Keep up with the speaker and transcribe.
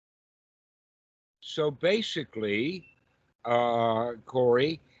So basically,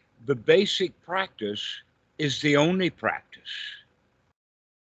 Corey, the basic practice is the only practice.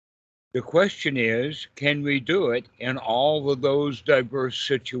 The question is, can we do it in all of those diverse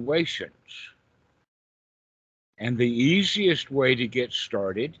situations? And the easiest way to get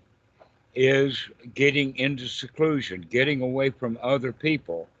started is getting into seclusion, getting away from other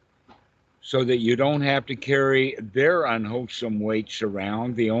people so that you don't have to carry their unwholesome weights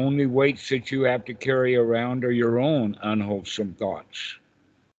around. The only weights that you have to carry around are your own unwholesome thoughts.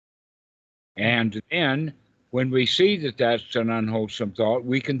 And then when we see that that's an unwholesome thought,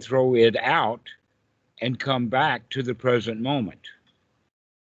 we can throw it out and come back to the present moment.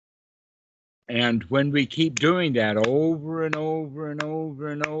 And when we keep doing that over and over and over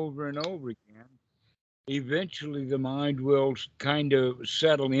and over and over again, eventually the mind will kind of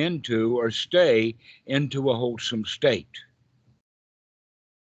settle into or stay into a wholesome state.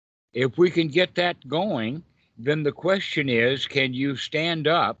 If we can get that going, then the question is, can you stand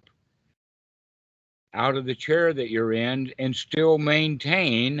up out of the chair that you're in and still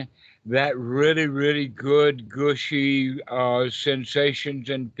maintain that really, really good, gushy sensations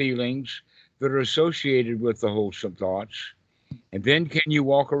and feelings that are associated with the wholesome thoughts? And then can you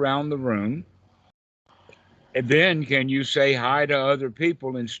walk around the room? And then can you say hi to other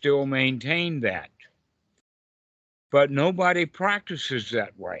people and still maintain that? But nobody practices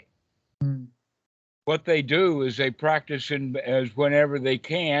that way. Mm. What they do is they practice as whenever they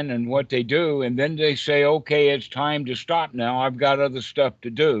can and what they do, and then they say, okay, it's time to stop now. I've got other stuff to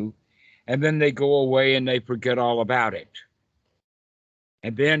do. And then they go away and they forget all about it.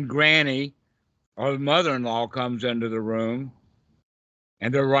 And then Granny or the mother in law comes into the room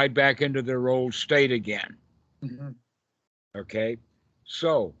and they're right back into their old state again. Mm-hmm. Okay.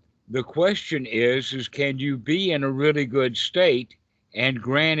 So the question is can you be in a really good state and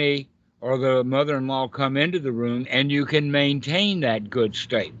Granny or the mother-in-law come into the room and you can maintain that good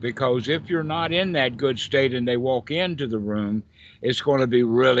state? Because if you're not in that good state and they walk into the room, it's going to be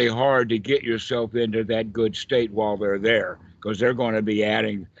really hard to get yourself into that good state while they're there, because they're going to be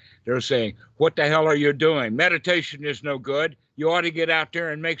adding, they're saying, what the hell are you doing? Meditation is no good. You ought to get out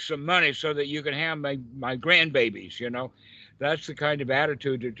there and make some money so that you can have my grandbabies, you know. That's the kind of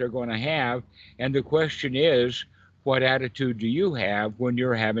attitude that they're going to have. And the question is, what attitude do you have when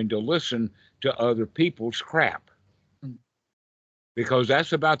you're having to listen to other people's crap? Mm. Because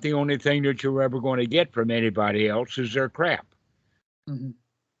that's about the only thing that you're ever going to get from anybody else is their crap. Mm-hmm.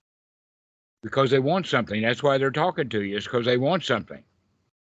 Because they want something. That's why they're talking to you, is because they want something.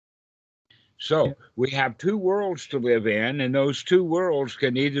 Yeah. So we have two worlds to live in, and those two worlds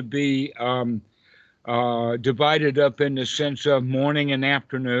can either be divided up in the sense of morning and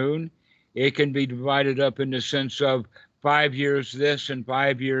afternoon. It can be divided up in the sense of 5 years this and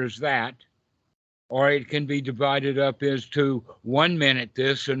 5 years that. Or it can be divided up as to 1 minute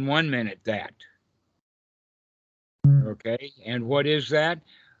this and 1 minute that. Mm. Okay. And what is that?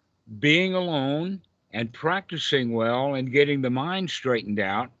 Being alone and practicing well and getting the mind straightened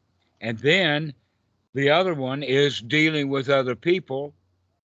out. And then the other one is dealing with other people.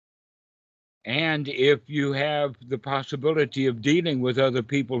 And if you have the possibility of dealing with other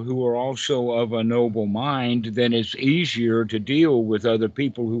people who are also of a noble mind, then it's easier to deal with other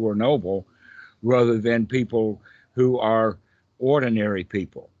people who are noble rather than people who are ordinary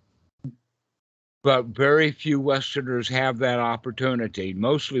people. But very few Westerners have that opportunity.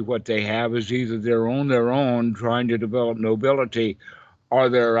 Mostly what they have is either they're on their own trying to develop nobility or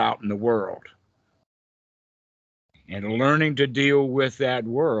they're out in the world. And learning to deal with that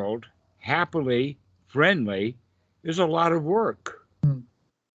world happily, friendly, is a lot of work. Mm.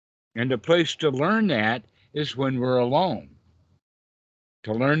 And the place to learn that is when we're alone.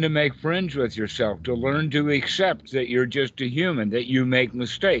 To learn to make friends with yourself, to learn to accept that you're just a human, that you make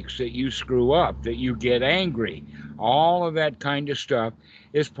mistakes, that you screw up, that you get angry. All of that kind of stuff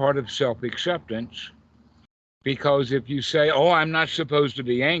is part of self acceptance. Because if you say, oh, I'm not supposed to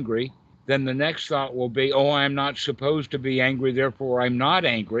be angry, then the next thought will be, oh, I'm not supposed to be angry, therefore I'm not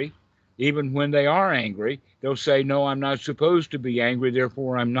angry. Even when they are angry, they'll say, no, I'm not supposed to be angry,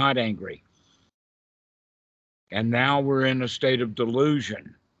 therefore I'm not angry. And now we're in a state of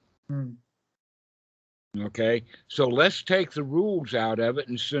delusion. Mm. Okay, so let's take the rules out of it.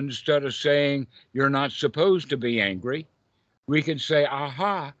 And so instead of saying you're not supposed to be angry, we can say,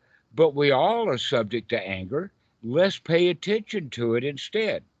 aha, but we all are subject to anger. Let's pay attention to it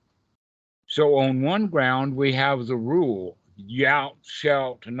instead. So on one ground, we have the rule, thou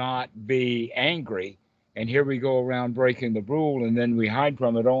shalt not be angry. And here we go around breaking the rule, and then we hide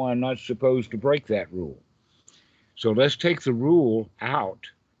from it. Oh, I'm not supposed to break that rule. So let's take the rule out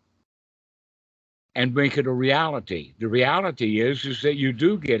and make it a reality. The reality is that you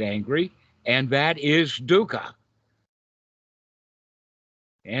do get angry, and that is dukkha.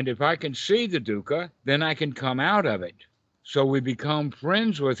 And if I can see the dukkha, then I can come out of it. So we become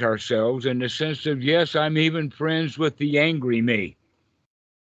friends with ourselves in the sense of, yes, I'm even friends with the angry me.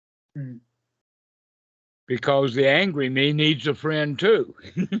 Mm. Because the angry me needs a friend too.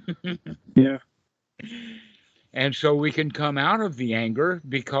 Yeah. And so we can come out of the anger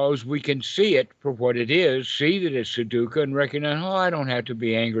because we can see it for what it is, see that it's a dukkha, and recognize, oh, I don't have to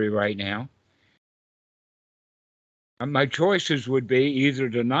be angry right now. And my choices would be either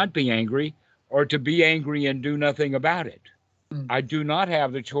to not be angry or to be angry and do nothing about it. Mm. I do not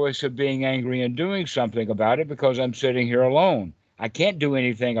have the choice of being angry and doing something about it because I'm sitting here alone. I can't do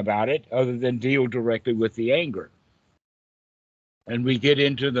anything about it other than deal directly with the anger. And we get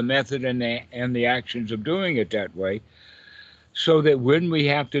into the method and the actions of doing it that way, so that when we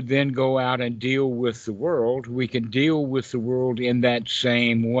have to then go out and deal with the world, we can deal with the world in that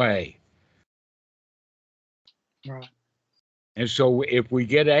same way. Right. And so if we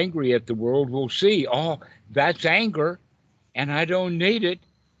get angry at the world, we'll see, oh, that's anger, and I don't need it.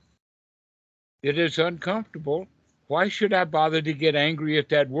 It is uncomfortable. Why should I bother to get angry at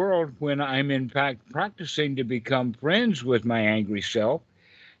that world when I'm in fact practicing to become friends with my angry self?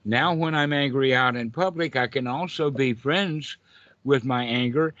 Now, when I'm angry out in public, I can also be friends with my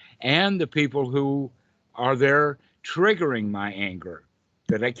anger and the people who are there triggering my anger.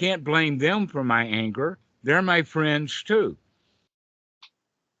 That I can't blame them for my anger. They're my friends too.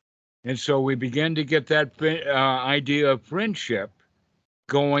 And so we begin to get that idea of friendship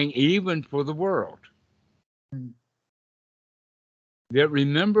going even for the world. Mm. That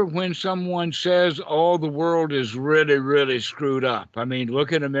remember when someone says, oh, the world is really, really screwed up. I mean,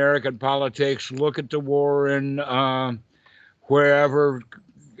 look at American politics, look at the war in wherever,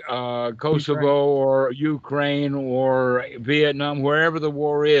 Kosovo or Ukraine or Vietnam, wherever the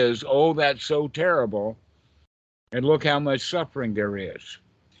war is. Oh, that's so terrible. And look how much suffering there is.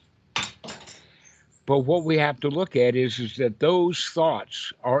 But what we have to look at is that those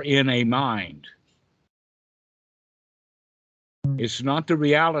thoughts are in a mind. It's not the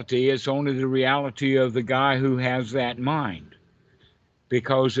reality, it's only the reality of the guy who has that mind.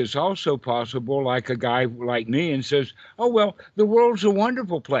 Because it's also possible, like a guy like me, and says, oh, well, the world's a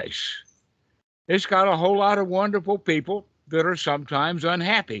wonderful place. It's got a whole lot of wonderful people that are sometimes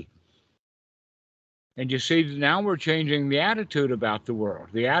unhappy. And you see, now we're changing the attitude about the world.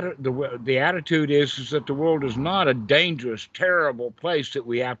 The attitude is that the world is not a dangerous, terrible place that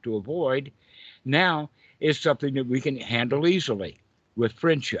we have to avoid. Now it's something that we can handle easily with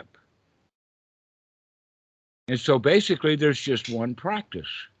friendship. And so basically, there's just one practice,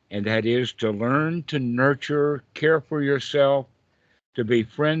 and that is to learn to nurture, care for yourself, to be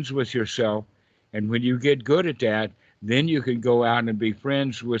friends with yourself. And when you get good at that, then you can go out and be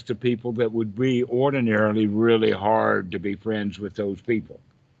friends with the people that would be ordinarily really hard to be friends with those people.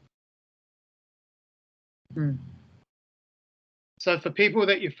 Mm. So for people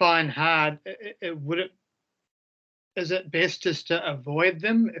that you find hard, is it best just to avoid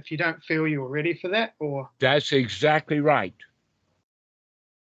them if you don't feel you're ready for that, or? That's exactly right.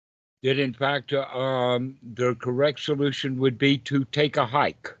 That in fact, the correct solution would be to take a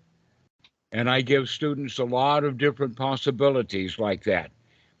hike. And I give students a lot of different possibilities like that.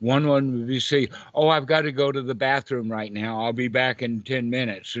 One would be say, oh, I've got to go to the bathroom right now. I'll be back in 10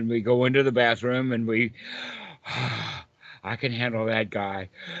 minutes. And we go into the bathroom and I can handle that guy.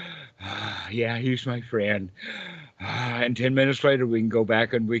 Yeah, he's my friend. And 10 minutes later, we can go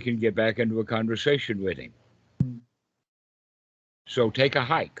back and we can get back into a conversation with him. So take a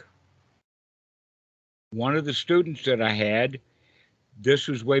hike. One of the students that I had, this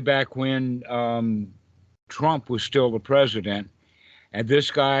was way back when Trump was still the president, and this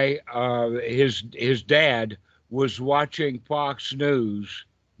guy, his dad was watching Fox News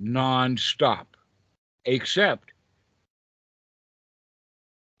nonstop, except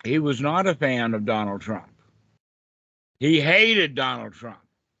he was not a fan of Donald Trump. He hated Donald Trump.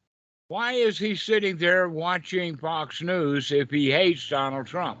 Why is he sitting there watching Fox News if he hates Donald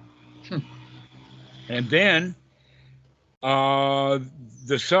Trump? And then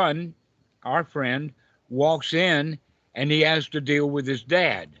the son, our friend, walks in and he has to deal with his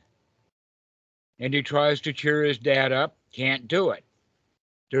dad. And he tries to cheer his dad up, can't do it.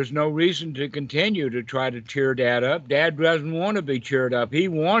 There's no reason to continue to try to cheer dad up. Dad doesn't want to be cheered up. He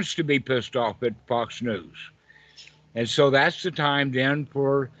wants to be pissed off at Fox News. And so that's the time then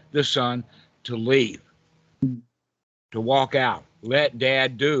for the son to leave, to walk out. Let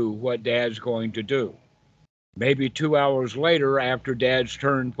dad do what dad's going to do. Maybe 2 hours later, after Dad's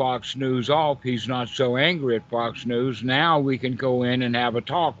turned Fox News off, he's not so angry at Fox News. Now we can go in and have a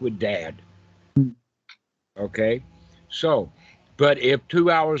talk with Dad. Okay? So, but if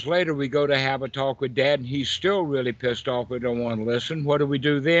 2 hours later we go to have a talk with Dad and he's still really pissed off and don't want to listen, what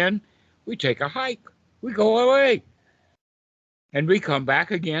do then? We take a hike. We go away. And we come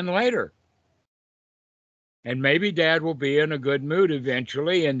back again later. And maybe Dad will be in a good mood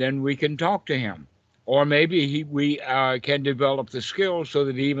eventually, and then we can talk to him. Or maybe we can develop the skills so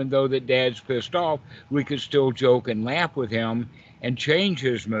that even though that Dad's pissed off, we can still joke and laugh with him and change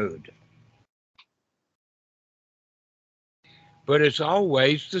his mood. But it's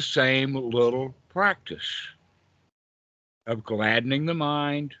always the same little practice of gladdening the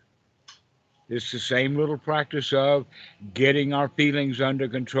mind. It's the same little practice of getting our feelings under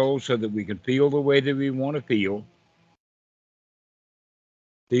control so that we can feel the way that we want to feel.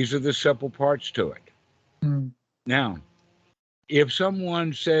 These are the simple parts to it. Now, if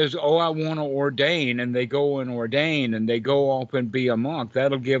someone says, oh, I want to ordain, and they go and ordain and they go off and be a monk,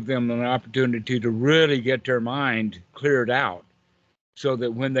 that'll give them an opportunity to really get their mind cleared out so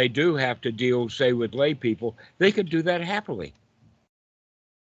that when they do have to deal, say, with lay people, they could do that happily.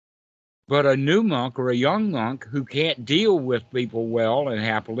 But a new monk or a young monk who can't deal with people well and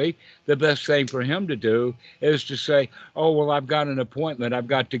happily, the best thing for him to do is to say, oh, well, I've got an appointment, I've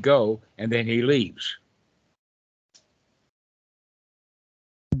got to go, and then he leaves.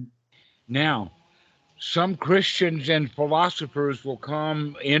 Now, some Christians and philosophers will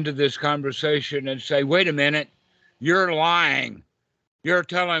come into this conversation and say, wait a minute, you're lying. You're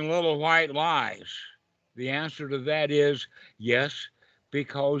telling little white lies. The answer to that is yes,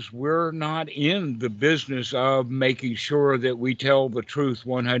 because we're not in the business of making sure that we tell the truth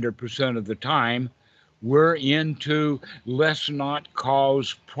 100% of the time. We're into let's not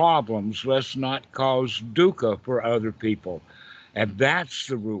cause problems, let's not cause dukkha for other people. And that's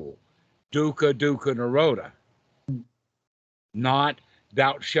the rule. Dukkha, dukkha, nirodha. Not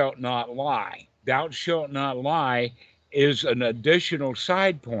thou shalt not lie. Thou shalt not lie is an additional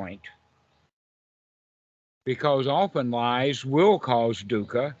side point, because often lies will cause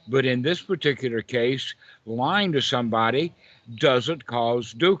dukkha, but in this particular case, lying to somebody doesn't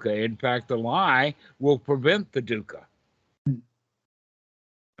cause dukkha. In fact, the lie will prevent the dukkha.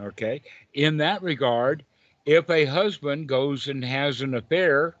 Okay? In that regard, if a husband goes and has an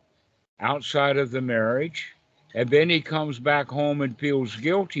affair outside of the marriage, and then he comes back home and feels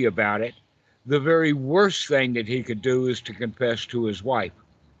guilty about it, the very worst thing that he could do is to confess to his wife.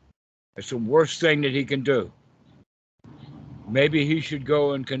 It's the worst thing that he can do. Maybe he should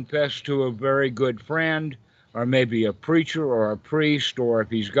go and confess to a very good friend, or maybe a preacher or a priest, or if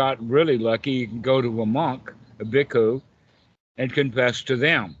he's got really lucky, he can go to a monk, a bhikkhu, and confess to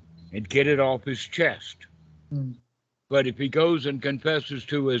them and get it off his chest. But if he goes and confesses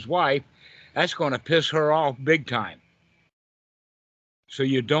to his wife, that's going to piss her off big time. So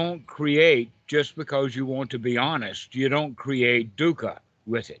you don't create, just because you want to be honest, you don't create dukkha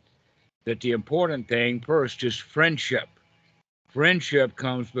with it. That the important thing first is friendship. Friendship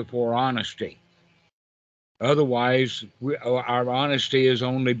comes before honesty. Otherwise, our honesty is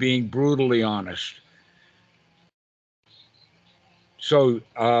only being brutally honest. So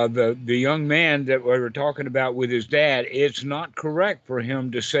the young man that we were talking about with his dad, it's not correct for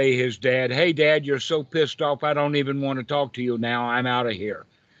him to say his dad, hey, Dad, you're so pissed off, I don't even want to talk to you now. I'm out of here.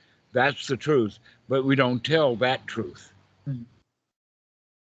 That's the truth. But we don't tell that truth.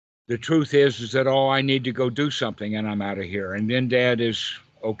 The truth is that, oh, I need to go do something and I'm out of here. And then Dad is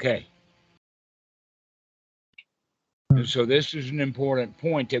okay. And so this is an important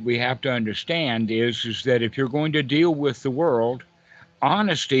point that we have to understand is that if you're going to deal with the world,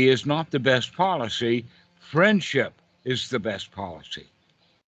 honesty is not the best policy. Friendship is the best policy.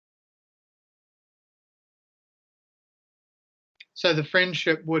 So the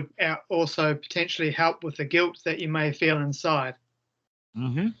friendship would also potentially help with the guilt that you may feel inside.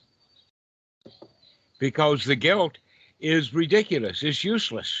 Because the guilt is ridiculous. It's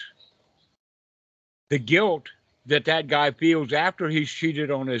useless. The guilt that guy feels after he's cheated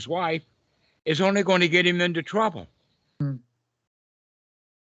on his wife is only going to get him into trouble.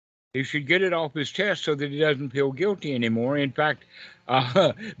 He should get it off his chest so that he doesn't feel guilty anymore. In fact,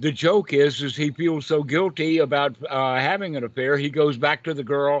 the joke is he feels so guilty about having an affair, he goes back to the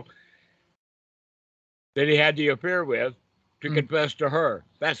girl that he had the affair with to confess to her.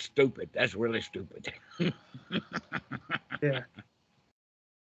 That's stupid. That's really stupid. Yeah.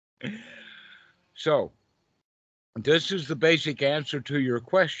 So, this is the basic answer to your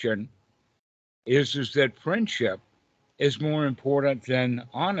question, is that friendship is more important than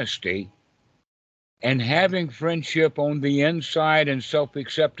honesty. And having friendship on the inside and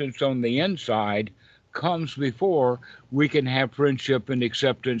self-acceptance on the inside comes before we can have friendship and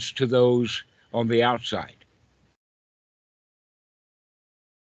acceptance to those on the outside.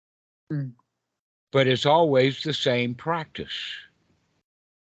 Mm. But it's always the same practice.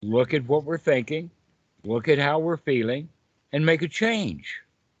 Look at what we're thinking, look at how we're feeling, and make a change.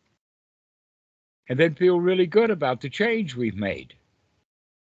 And then feel really good about the change we've made.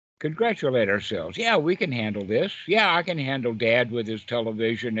 Congratulate ourselves. Yeah, we can handle this. Yeah, I can handle Dad with his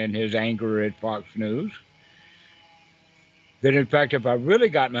television and his anger at Fox News. That, in fact, if I really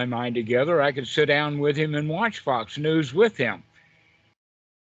got my mind together, I could sit down with him and watch Fox News with him.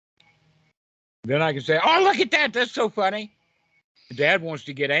 Then I can say, oh, look at that. That's so funny. Dad wants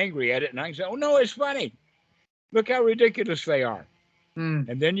to get angry at it. And I can say, oh, no, it's funny. Look how ridiculous they are. Mm.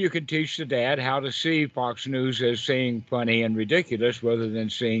 And then you can teach the dad how to see Fox News as seeing funny and ridiculous rather than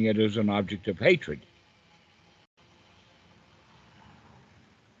seeing it as an object of hatred.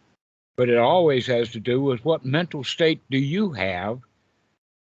 But it always has to do with what mental state do you have,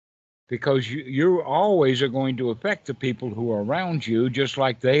 because you always are going to affect the people who are around you just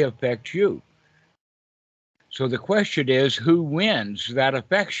like they affect you. So the question is, who wins that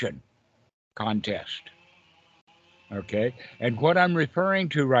affection contest? Okay, and what I'm referring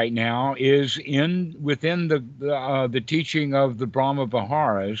to right now is within the teaching of the Brahma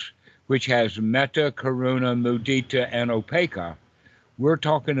Viharas, which has metta, karuna, mudita, and upekkha. We're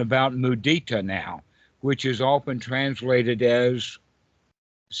talking about mudita now, which is often translated as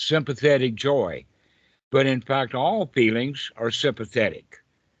sympathetic joy. But in fact, all feelings are sympathetic.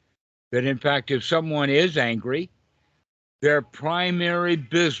 That in fact, if someone is angry, their primary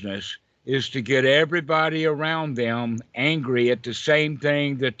business is to get everybody around them angry at the same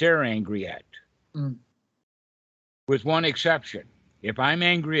thing that they're angry at. Mm. With one exception. If I'm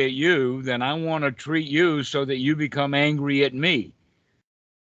angry at you, then I want to treat you so that you become angry at me.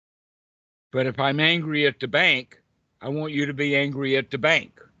 But if I'm angry at the bank, I want you to be angry at the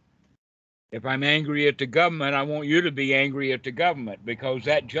bank. If I'm angry at the government, I want you to be angry at the government, because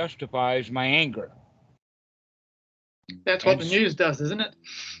that justifies my anger. That's what the news does, isn't it?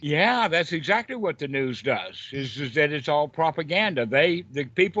 Yeah, that's exactly what the news does, is that it's all propaganda. The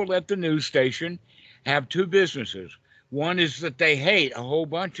people at the news station have two businesses. One is that they hate a whole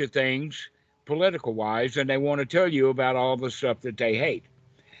bunch of things political wise, and they want to tell you about all the stuff that they hate.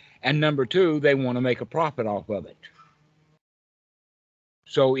 And number two, they want to make a profit off of it.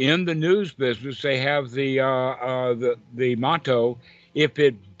 So in the news business, they have the motto: if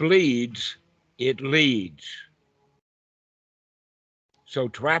it bleeds, it leads. So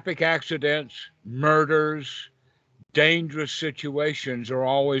traffic accidents, murders, dangerous situations are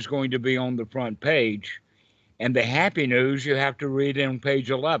always going to be on the front page. And the happy news you have to read on page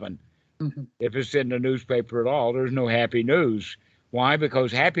 11. Mm-hmm. If it's in the newspaper at all, there's no happy news. Why?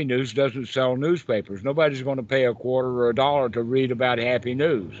 Because happy news doesn't sell newspapers. Nobody's going to pay a quarter or a dollar to read about happy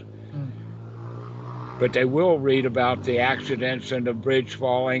news. Mm. But they will read about the accidents and the bridge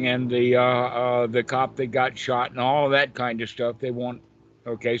falling and the cop that got shot and all of that kind of stuff. They want.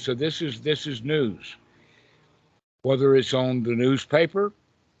 Okay, so this is news. Whether it's on the newspaper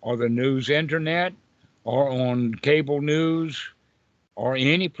or the news internet or on cable news or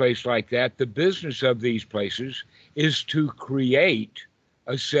any place like that, the business of these places is to create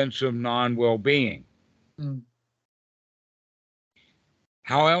a sense of non-well-being. Mm.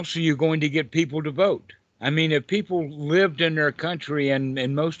 How else are you going to get people to vote? I mean, if people lived in their country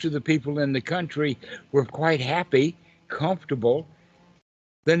and most of the people in the country were quite happy, comfortable,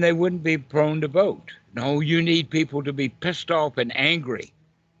 then they wouldn't be prone to vote. No, you need people to be pissed off and angry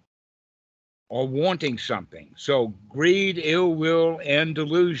or wanting something. So greed, ill will, and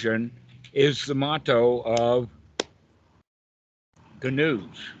delusion is the motto of the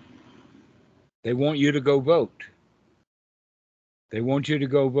news. They want you to go vote. They want you to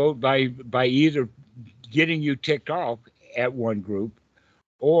go vote by either getting you ticked off at one group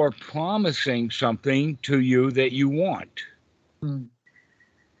or promising something to you that you want. Mm.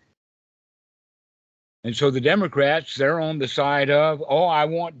 And so the Democrats, they're on the side of, oh, I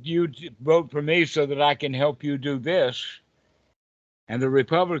want you to vote for me so that I can help you do this. And the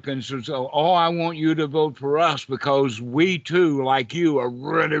Republicans will say, oh, I want you to vote for us because we too, like you, are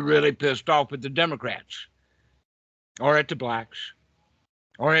really, really pissed off at the Democrats or at the blacks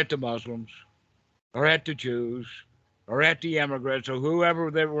or at the Muslims or at the Jews or at the immigrants or whoever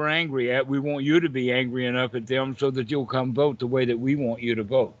that we're angry at. We want you to be angry enough at them so that you'll come vote the way that we want you to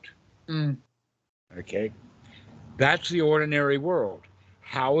vote. Mm. Okay? That's the ordinary world.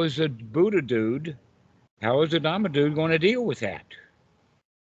 How is a Buddha dude, how is a Dhamma dude going to deal with that?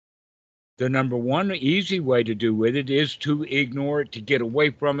 The number one easy way to do with it is to ignore it, to get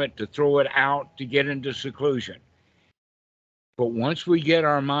away from it, to throw it out, to get into seclusion. But once we get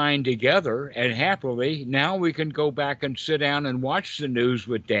our mind together and happily, now we can go back and sit down and watch the news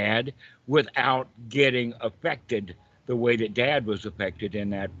with Dad without getting affected the way that Dad was affected in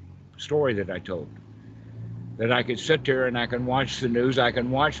that story that I told. That I could sit there and I can watch the news, I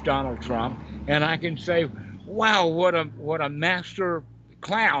can watch Donald Trump, and I can say, wow, what a master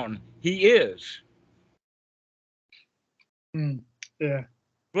clown he is. Yeah.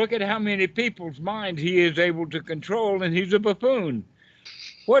 Look at how many people's minds he is able to control, and he's a buffoon.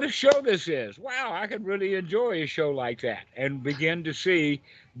 What a show this is. Wow, I could really enjoy a show like that and begin to see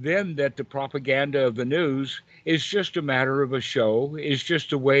then that the propaganda of the news is just a matter of a show. It's just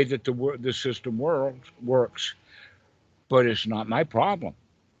the way that the system works. But it's not my problem.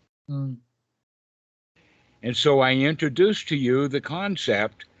 Mm. And so I introduced to you the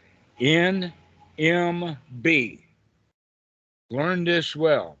concept NMB. Learn this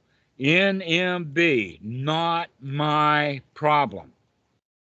well. NMB, not my problem.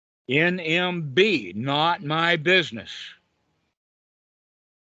 NMB, not my business.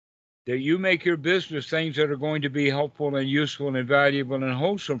 That you make your business things that are going to be helpful and useful and valuable and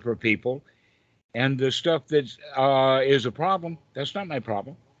wholesome for people. And the stuff that is a problem, that's not my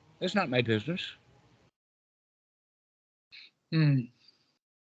problem. That's not my business. Mm.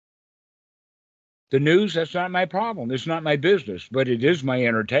 The news, that's not my problem. It's not my business, but it is my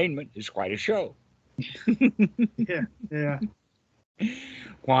entertainment. It's quite a show. Yeah.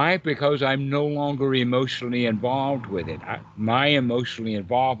 Why? Because I'm no longer emotionally involved with it. My emotional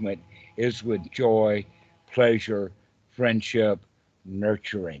involvement is with joy, pleasure, friendship,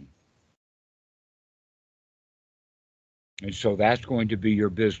 nurturing. And so that's going to be your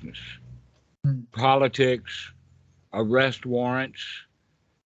business. Politics, arrest warrants,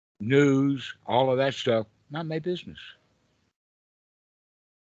 news, all of that stuff, not my business.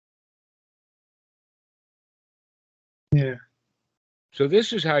 Yeah. So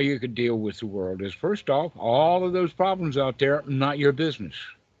this is how you could deal with the world is first off, all of those problems out there, not your business.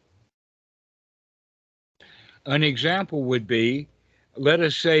 An example would be, let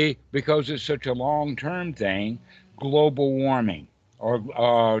us say, because it's such a long-term thing, global warming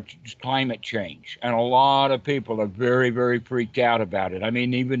or climate change. And a lot of people are very, very freaked out about it. I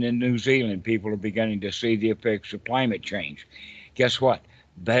mean, even in New Zealand, people are beginning to see the effects of climate change. Guess what?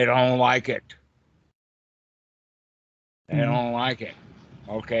 They don't like it. They don't like it.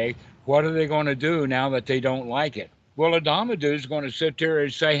 Okay? What are they going to do now that they don't like it? Well, Adama is going to sit there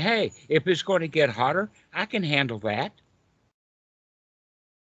and say, hey, if it's going to get hotter, I can handle that.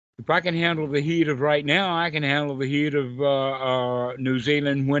 If I can handle the heat of right now, I can handle the heat of New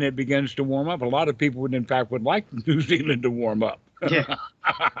Zealand when it begins to warm up. A lot of people would, in fact, would like New Zealand to warm up. Yeah.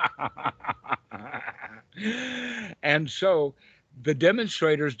 And so the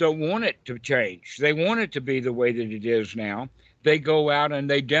demonstrators don't want it to change. They want it to be the way that it is now. They go out and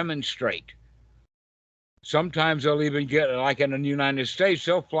they demonstrate. Sometimes they'll even get, like in the United States,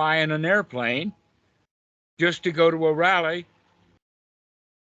 they'll fly in an airplane just to go to a rally.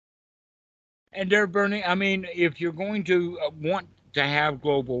 And they're burning. I mean, if you're going to want to have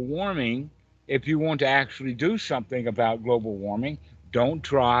global warming, if you want to actually do something about global warming, don't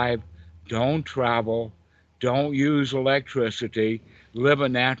drive, don't travel, don't use electricity, live a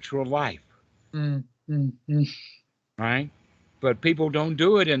natural life. Right? But people don't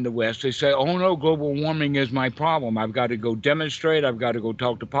do it in the West. They say, oh no, global warming is my problem. I've got to go demonstrate. I've got to go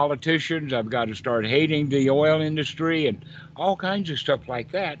talk to politicians. I've got to start hating the oil industry and all kinds of stuff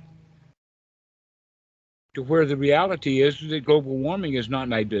like that. To where the reality is that global warming is not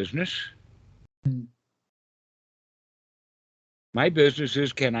my business. My business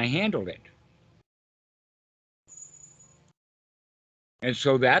is, can I handle it? And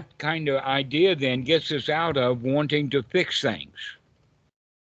so that kind of idea then gets us out of wanting to fix things.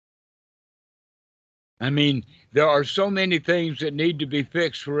 I mean, there are so many things that need to be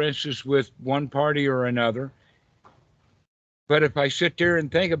fixed, for instance, with one party or another. But if I sit there and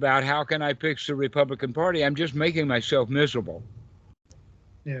think about how can I fix the Republican Party, I'm just making myself miserable.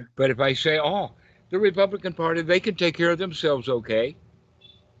 Yeah. But if I say, oh, the Republican Party, they can take care of themselves okay,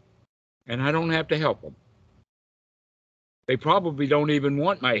 and I don't have to help them. They probably don't even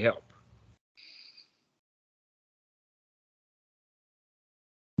want my help.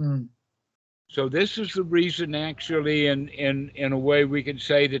 So this is the reason, actually, in a way we can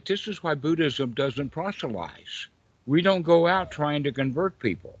say that this is why Buddhism doesn't proselytize. We don't go out trying to convert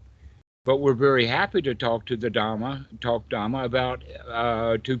people, but we're very happy to talk to the Dhamma about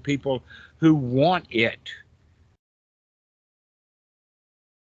to people who want it.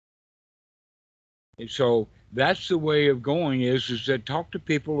 And so that's the way of going is that talk to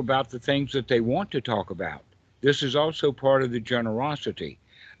people about the things that they want to talk about. This is also part of the generosity,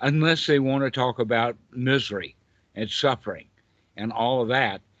 unless they want to talk about misery and suffering and all of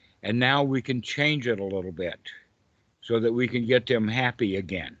that. And now we can change it a little bit so that we can get them happy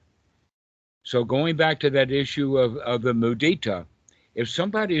again. So going back to that issue of the mudita, if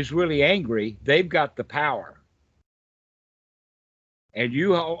somebody is really angry, they've got the power. And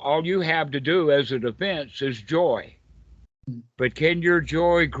you all you have to do as a defense is joy. But can your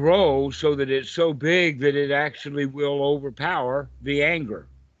joy grow so that it's so big that it actually will overpower the anger?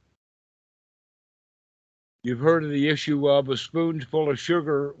 You've heard of the issue of a spoonful of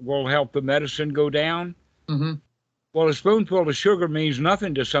sugar will help the medicine go down? Mm-hmm. Well, a spoonful of sugar means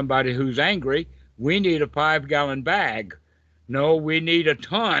nothing to somebody who's angry. We need a 5-gallon bag. No, we need a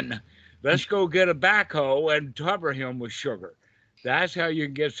ton. Let's go get a backhoe and cover him with sugar. That's how you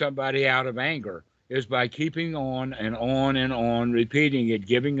can get somebody out of anger, is by keeping on and on and on, repeating it,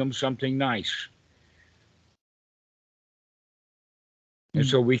 giving them something nice. And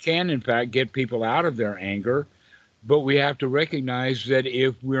so we can, in fact, get people out of their anger, but we have to recognize that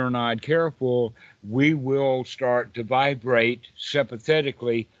if we're not careful, we will start to vibrate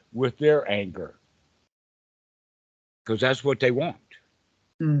sympathetically with their anger, because that's what they want.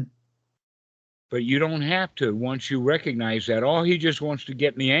 Mm. But you don't have to once you recognize that. Oh, he just wants to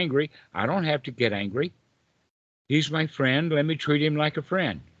get me angry. I don't have to get angry. He's my friend. Let me treat him like a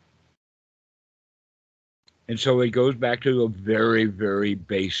friend. And so it goes back to a very, very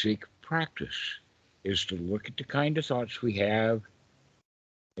basic practice, is to look at the kind of thoughts we have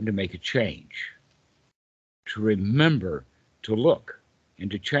and to make a change. To remember to look and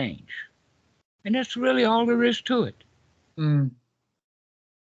to change. And that's really all there is to it. Mm.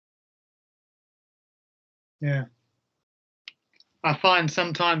 Yeah. I find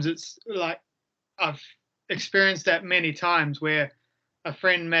sometimes it's like I've experienced that many times where a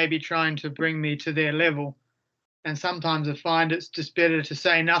friend may be trying to bring me to their level. And sometimes I find it's just better to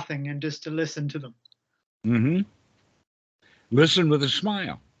say nothing and just to listen to them. Mm-hmm. Listen with a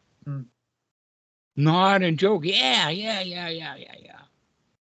smile. Mm. Nod and joke. Yeah.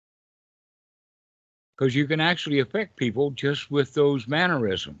 Because you can actually affect people just with those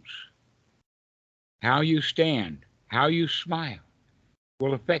mannerisms. How you stand, how you smile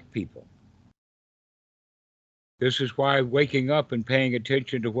will affect people. This is why waking up and paying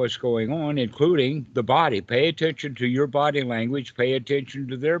attention to what's going on, including the body, pay attention to your body language, pay attention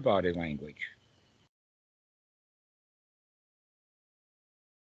to their body language.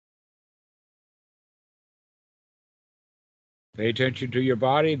 Pay attention to your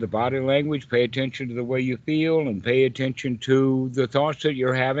body, the body language, pay attention to the way you feel, and pay attention to the thoughts that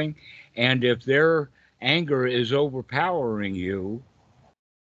you're having. And if their anger is overpowering you,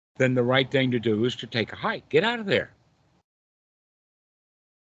 then the right thing to do is to take a hike. Get out of there.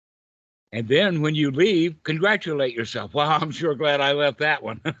 And then when you leave, congratulate yourself. Well, I'm sure glad I left that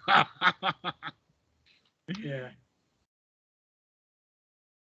one. Yeah.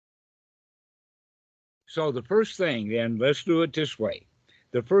 So the first thing, then, let's do it this way.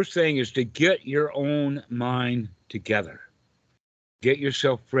 The first thing is to get your own mind together. Get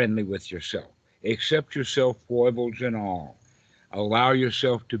yourself friendly with yourself. Accept yourself, foibles and all. Allow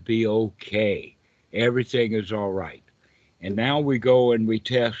yourself to be okay. Everything is all right. And now we go and we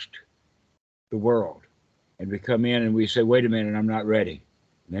test the world. And we come in and we say, wait a minute, I'm not ready.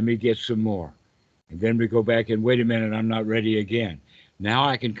 Let me get some more. And then we go back and wait a minute, I'm not ready again. Now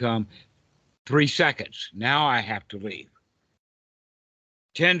I can come 3 seconds. Now I have to leave.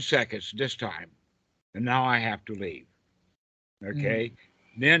 10 seconds this time. And now I have to leave. Okay.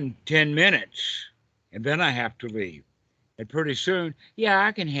 Then 10 minutes. And then I have to leave. And pretty soon, yeah,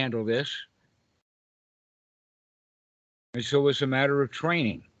 I can handle this. And so it's a matter of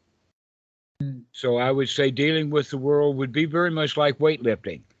training. So I would say dealing with the world would be very much like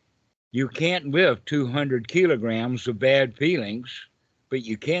weightlifting. You can't lift 200 kilograms of bad feelings, but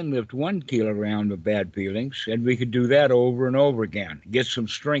you can lift 1 kilogram of bad feelings, and we could do that over and over again, get some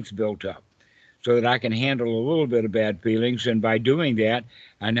strength built up so that I can handle a little bit of bad feelings, and by doing that,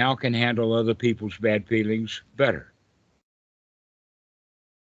 I now can handle other people's bad feelings better.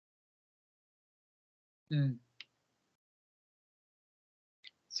 Mm.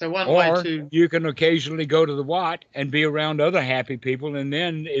 So one Or way to you can occasionally go to the Watt and be around other happy people, and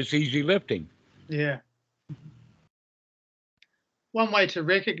then it's easy lifting. one way to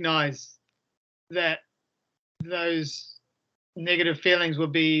recognize that those negative feelings will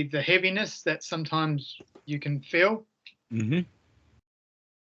be the heaviness that sometimes you can feel. Mm-hmm.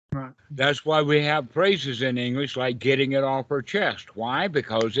 Right. That's why we have phrases in English like getting it off her chest. Why?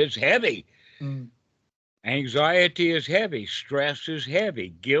 Because it's heavy. Mm. Anxiety is heavy. Stress is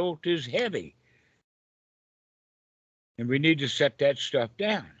heavy. Guilt is heavy. And we need to set that stuff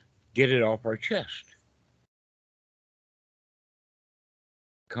down, get it off our chest.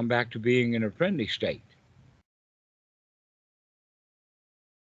 Come back to being in a friendly state.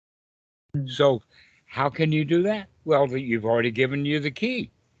 So how can you do that? Well, you've already given you the key.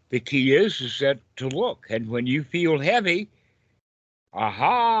 The key is that to look. And when you feel heavy,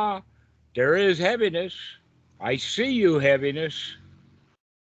 aha, there is heaviness. I see you, heaviness.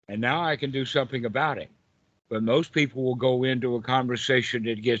 And now I can do something about it. But most people will go into a conversation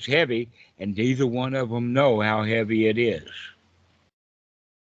that gets heavy, and neither one of them know how heavy it is.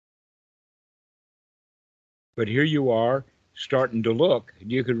 But here you are, starting to look,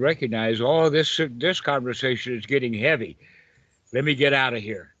 and you can recognize, oh, this conversation is getting heavy. Let me get out of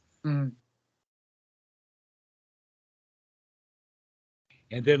here. Mm.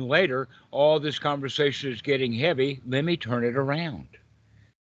 And then later, all this conversation is getting heavy. Let me turn it around.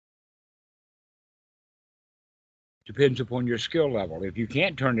 Depends upon your skill level. If you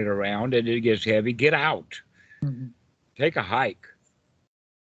can't turn it around and it gets heavy, get out. Mm-hmm. Take a hike.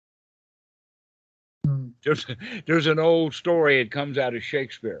 Mm. There's an old story. It comes out of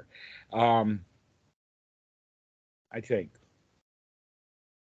Shakespeare, I think.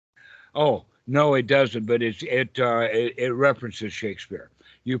 Oh no, it doesn't. But it references Shakespeare.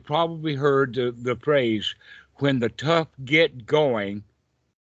 You probably heard the phrase, "When the tough get going."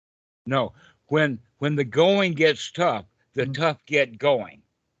 No, when the going gets tough, the tough get going.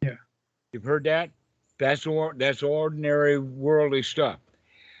 Yeah, you've heard that. That's ordinary worldly stuff.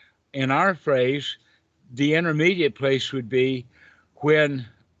 In our phrase, the intermediate place would be when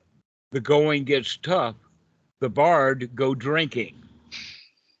the going gets tough, the bard go drinking.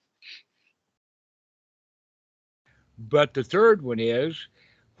 But the third one is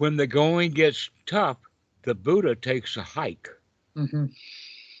when the going gets tough, the Buddha takes a hike. Mm-hmm.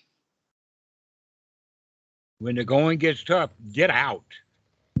 When the going gets tough, get out.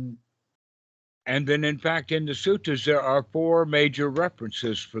 Mm. And then, in fact, in the suttas, there are 4 major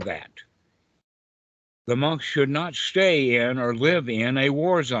references for that. The monks should not stay in or live in a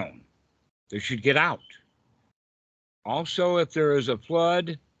war zone. They should get out. Also, if there is a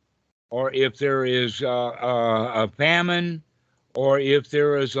flood, or if there is a famine, or if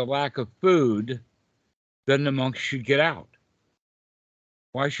there is a lack of food, then the monks should get out.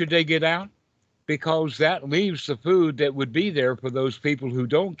 Why should they get out? Because that leaves the food that would be there for those people who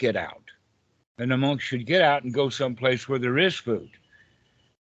don't get out. And the monks should get out and go someplace where there is food.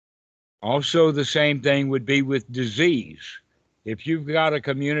 Also, the same thing would be with disease. If you've got a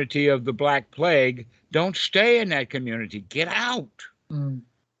community of the Black Plague, don't stay in that community. Get out. Mm.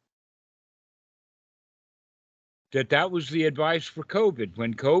 That was the advice for COVID.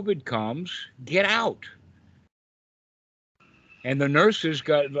 When COVID comes, get out. And the nurses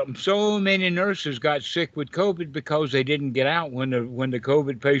so many nurses got sick with COVID because they didn't get out when the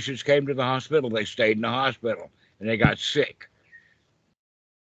COVID patients came to the hospital. They stayed in the hospital and they got sick.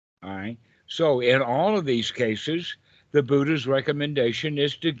 All right. So in all of these cases, the Buddha's recommendation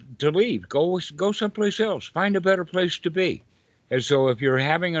is to leave. Go someplace else. Find a better place to be. And so if you're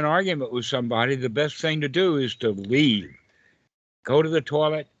having an argument with somebody, the best thing to do is to leave. Go to the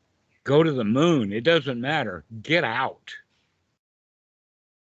toilet. Go to the moon. It doesn't matter. Get out.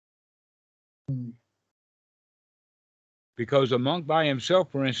 Because a monk by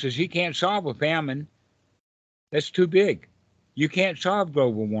himself, for instance, he can't solve a famine. That's too big. You can't solve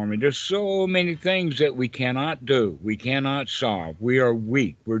global warming. There's so many things that we cannot do. We cannot solve. We are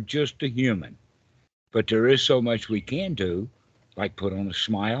weak. We're just a human. But there is so much we can do, like put on a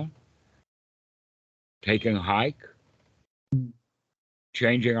smile, taking a hike,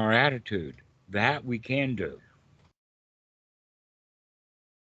 changing our attitude. That we can do.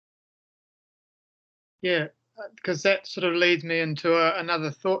 Yeah, because that sort of leads me into another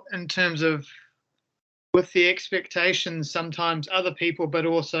thought in terms of with the expectations sometimes other people, but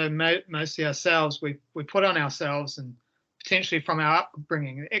also mostly ourselves, we put on ourselves, and potentially from our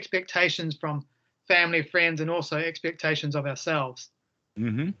upbringing, expectations from family, friends, and also expectations of ourselves,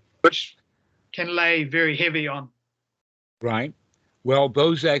 which can lay very heavy on. Right. Well,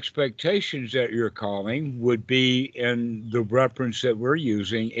 those expectations that you're calling would be in the reference that we're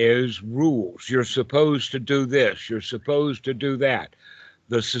using is rules. You're supposed to do this. You're supposed to do that.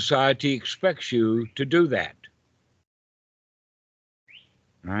 The society expects you to do that.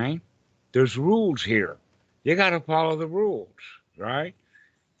 Right? There's rules here. You got to follow the rules, right?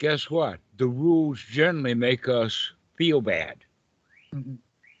 Guess what? The rules generally make us feel bad.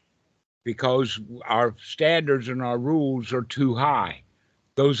 Because our standards and our rules are too high.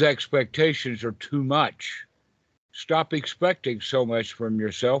 Those expectations are too much. Stop expecting so much from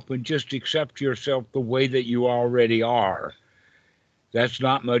yourself and just accept yourself the way that you already are. That's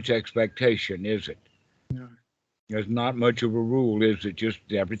not much expectation, is it? No. There's not much of a rule, is it? Just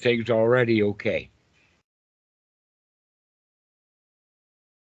everything's already okay.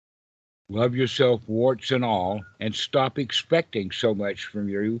 Love yourself, warts and all, and stop expecting so much from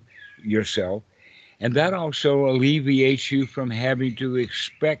yourself. And that also alleviates you from having to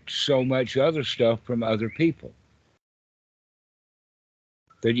expect so much other stuff from other people.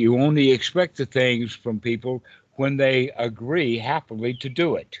 That you only expect the things from people when they agree happily to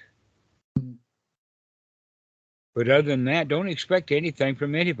do it. But other than that, don't expect anything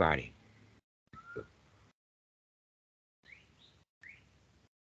from anybody.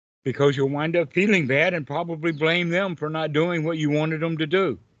 Because you'll wind up feeling bad and probably blame them for not doing what you wanted them to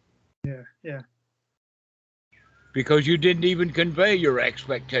do. Yeah. Because you didn't even convey your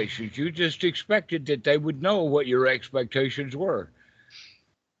expectations. You just expected that they would know what your expectations were.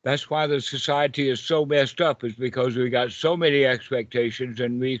 That's why the society is so messed up, is because we got so many expectations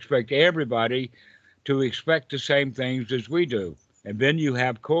and we expect everybody to expect the same things as we do. And then you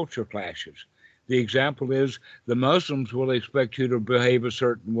have culture clashes. The example is the Muslims will expect you to behave a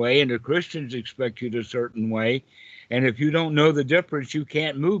certain way and the Christians expect you to a certain way. And if you don't know the difference, you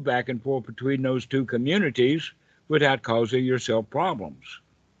can't move back and forth between those two communities without causing yourself problems.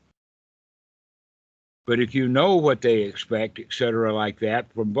 But if you know what they expect, etc., like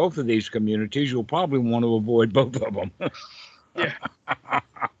that, from both of these communities, you'll probably want to avoid both of them. Yeah.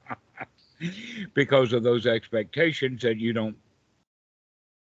 Because of those expectations that you don't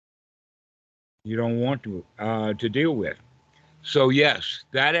want to deal with. So yes,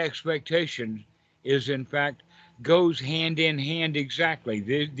 that expectation is in fact goes hand in hand exactly.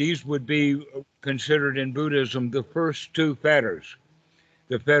 These would be considered in Buddhism the first two fetters.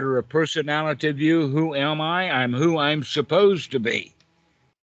 The fetter of personality view, who am I? I'm who I'm supposed to be.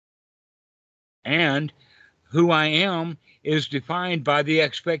 And who I am is defined by the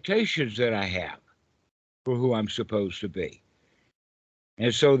expectations that I have for who I'm supposed to be.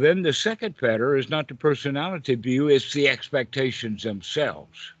 And so then the second fetter is not the personality view, it's the expectations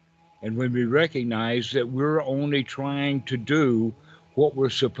themselves. And when we recognize that we're only trying to do what we're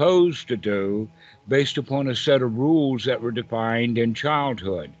supposed to do based upon a set of rules that were defined in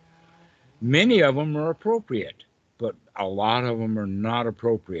childhood. Many of them are appropriate, but a lot of them are not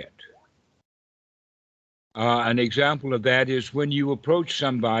appropriate. An example of that is when you approach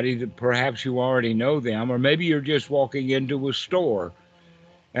somebody that perhaps you already know them, or maybe you're just walking into a store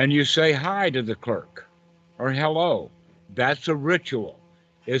and you say hi to the clerk or hello. That's a ritual.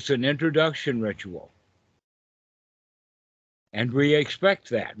 It's an introduction ritual. And we expect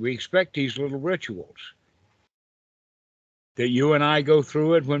that. We expect these little rituals that you and I go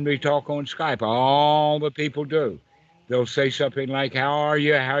through it when we talk on Skype. All the people do. They'll say something like, how are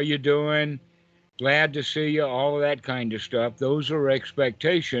you? How you doing? Glad to see you, all of that kind of stuff. Those are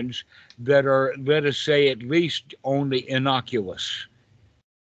expectations that are, let us say, at least only innocuous.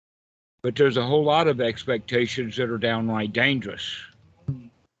 But there's a whole lot of expectations that are downright dangerous.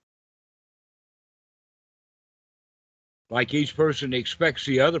 Like each person expects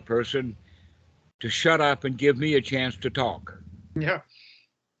the other person to shut up and give me a chance to talk. Yeah.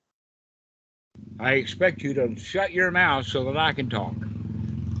 I expect you to shut your mouth so that I can talk.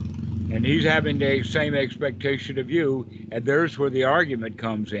 And he's having the same expectation of you, and there's where the argument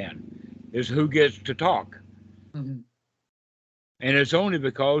comes in, is who gets to talk. Mm-hmm. And it's only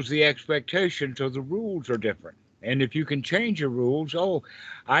because the expectations or the rules are different. And if you can change your rules, oh,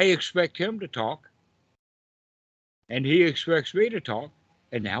 I expect him to talk, and he expects me to talk,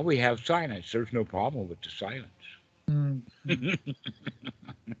 and now we have silence. There's no problem with the silence. Mm-hmm.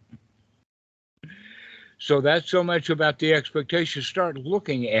 So that's so much about the expectations. Start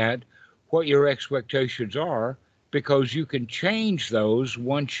looking at what your expectations are, because you can change those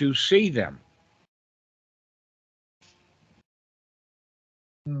once you see them.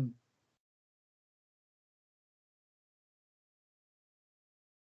 Mm.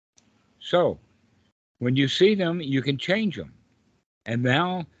 So when you see them, you can change them. And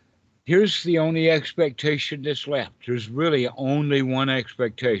now here's the only expectation that's left. There's really only one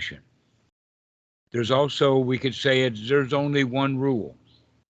expectation. There's also, we could say there's only one rule.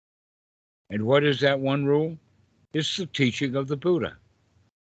 And what is that one rule? It's the teaching of the Buddha.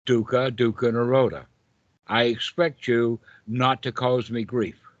 Dukkha, dukkha nirodha. I expect you not to cause me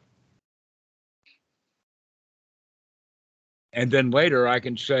grief. And then later I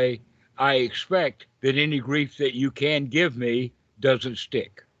can say, I expect that any grief that you can give me doesn't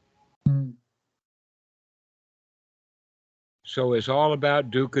stick. Mm. So it's all about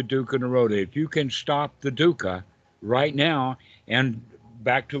dukkha, dukkha, nirodha. If you can stop the dukkha right now, and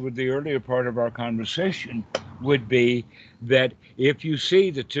back to the earlier part of our conversation, would be that if you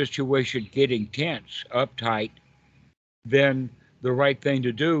see the situation getting tense, uptight, then the right thing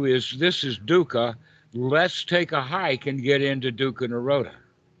to do is this is dukkha. Let's take a hike and get into dukkha nirodha.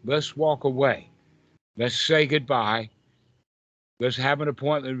 Let's walk away. Let's say goodbye. Let's have an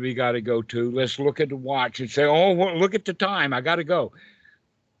appointment we got to go to. Let's look at the watch and say, oh, well, look at the time. I got to go.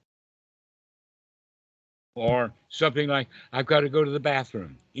 Or something like, I've got to go to the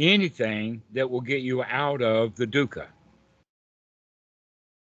bathroom. Anything that will get you out of the dukkha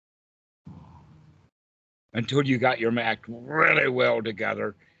until you got your act really well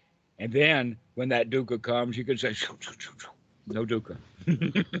together. And then when that dukkha comes, you can say, no dukkha.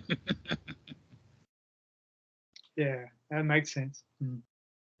 Yeah, that makes sense.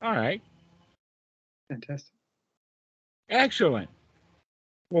 All right. Fantastic. Excellent.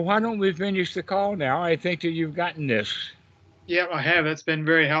 Well, why don't we finish the call now? I think that you've gotten this. Yep, I have. That's been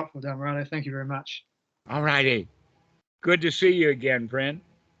very helpful, Dhammarato. Thank you very much. All righty. Good to see you again, friend.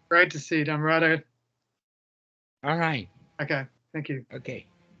 Great to see you, Dhammarato. All right. Okay, thank you. Okay.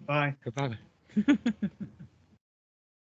 Bye. Goodbye.